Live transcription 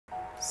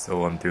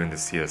So I'm doing the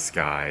Sea to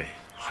Sky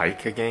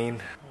hike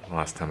again.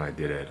 Last time I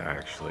did it, I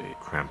actually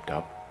cramped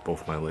up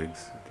both my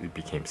legs. It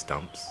became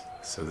stumps.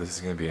 So this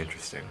is gonna be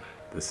interesting.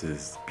 This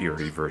is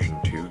BRE version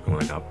 2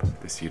 going up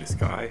the Sea to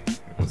Sky, and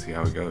we'll see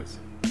how it goes.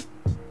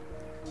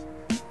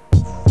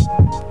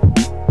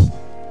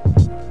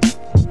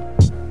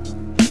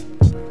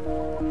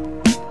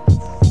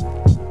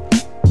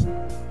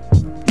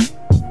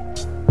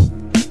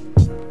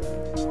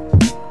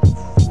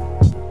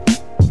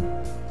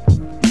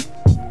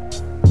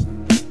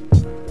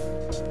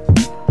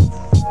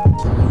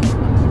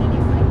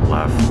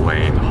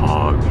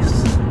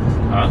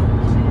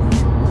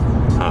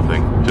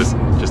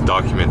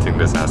 Documenting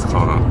this ass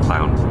clown. And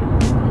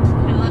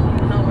let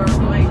them know where we're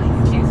going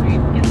in case we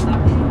get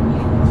stuck.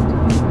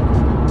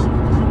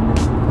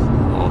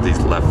 All these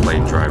left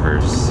lane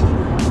drivers.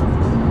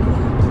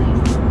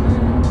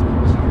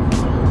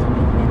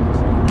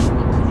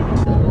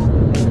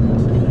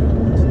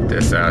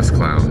 This ass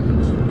clown.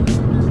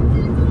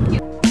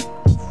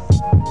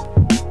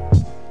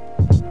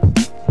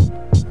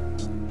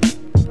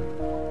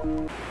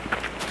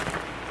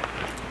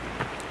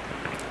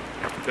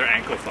 Their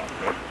ankle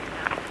soft, right?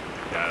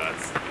 Yeah,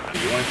 that's...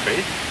 You want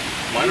fade?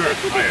 Mine are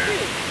higher.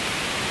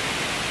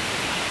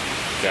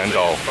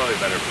 Gandalf. It's probably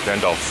better.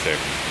 Gandalf stick.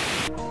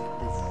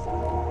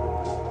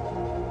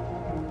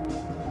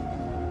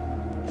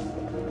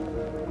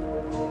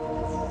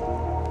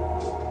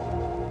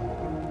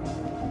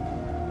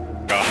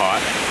 Got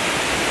hot.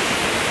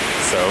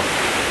 So,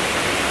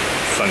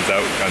 sun's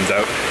out, guns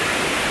out.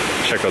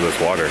 Check out this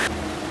water.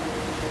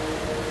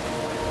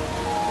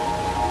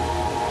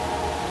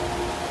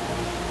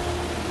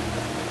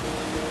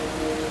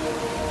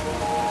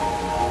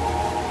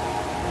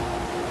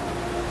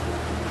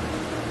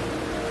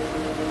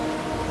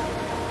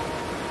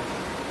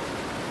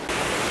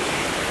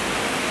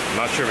 I'm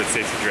not sure if it's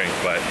safe to drink,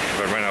 but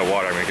if I run out of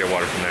water, I'm gonna get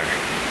water from there.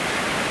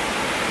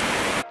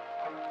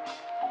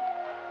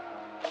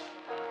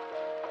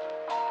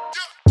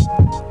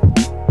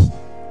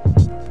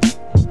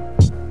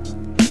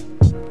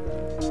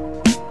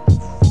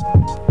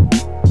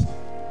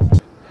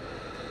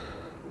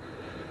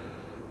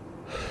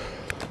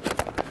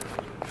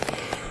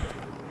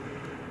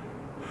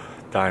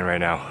 Dying right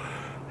now.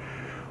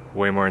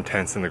 Way more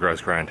intense than the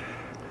Grouse Grind.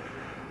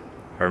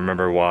 I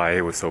remember why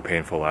it was so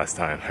painful last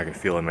time. I can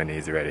feel it in my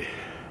knees already.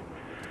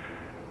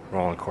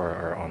 Roll and Cora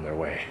are on their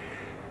way.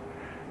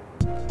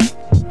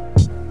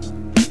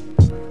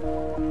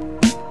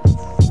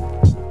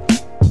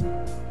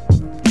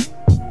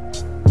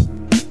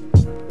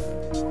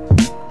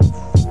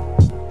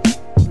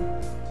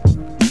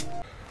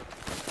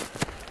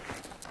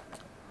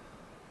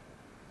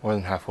 More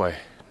than halfway.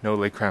 No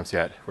leg cramps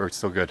yet. We're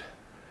still good.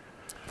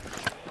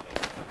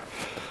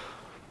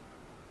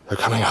 They're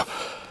coming up.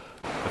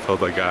 I told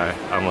that guy,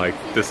 I'm like,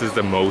 this is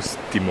the most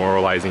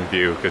demoralizing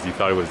view because he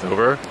thought it was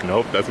over.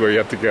 Nope, that's where you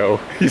have to go.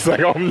 He's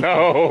like, oh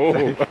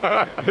no,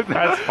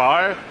 that's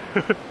far.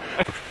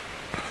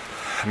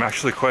 I'm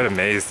actually quite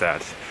amazed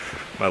that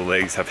my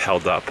legs have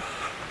held up.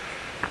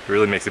 It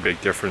really makes a big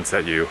difference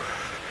that you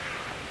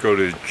go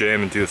to the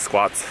gym and do the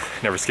squats,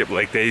 never skip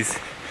leg days.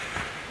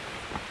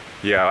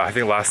 Yeah, I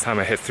think last time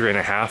I hit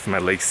 3.5 and my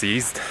legs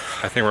seized.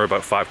 I think we're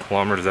about 5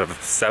 kilometers out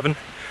of 7.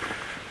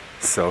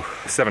 So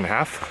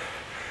 7.5.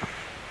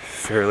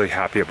 Fairly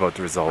happy about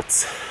the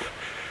results.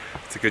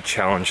 It's a good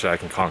challenge that I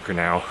can conquer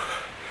now.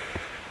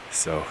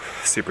 So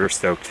super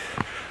stoked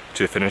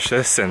to finish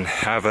this and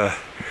have a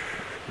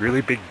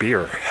really big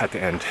beer at the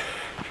end.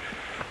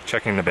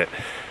 Check in a bit.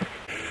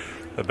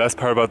 The best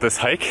part about this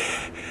hike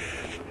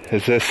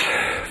is this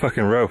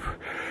fucking rope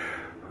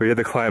where you have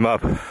to climb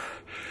up.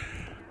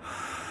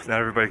 Not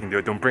everybody can do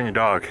it. Don't bring your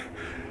dog.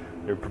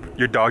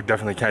 Your dog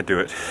definitely can't do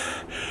it.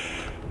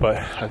 But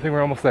I think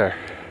we're almost there.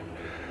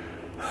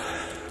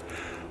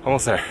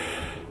 Almost there.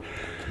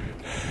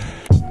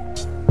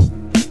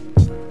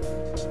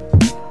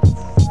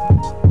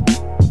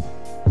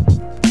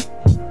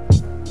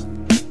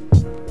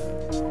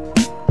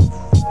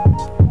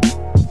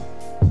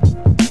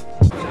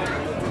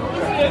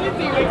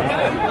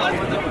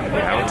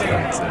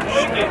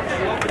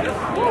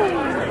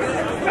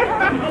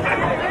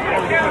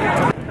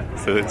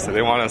 So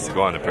they want us to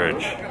go on the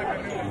bridge.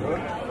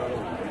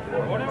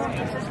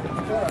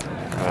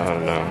 I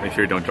don't know. Make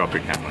sure you don't drop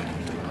your camera.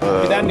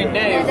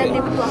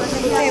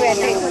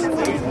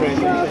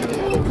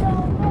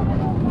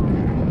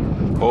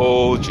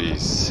 Oh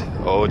jeez.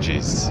 Oh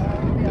jeez.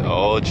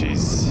 Oh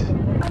jeez.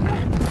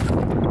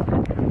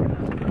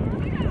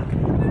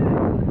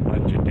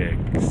 Bunch of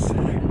dicks.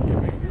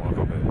 Walk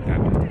over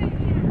that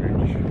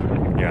bridge.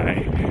 Guy.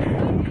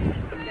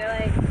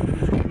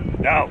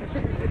 No!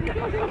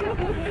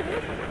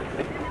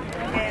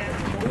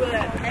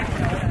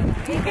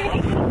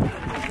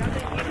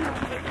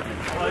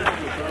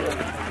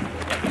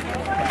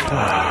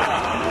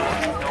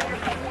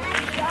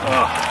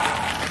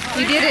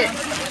 You did it.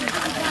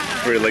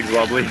 Were your legs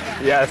wobbly?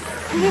 Yes.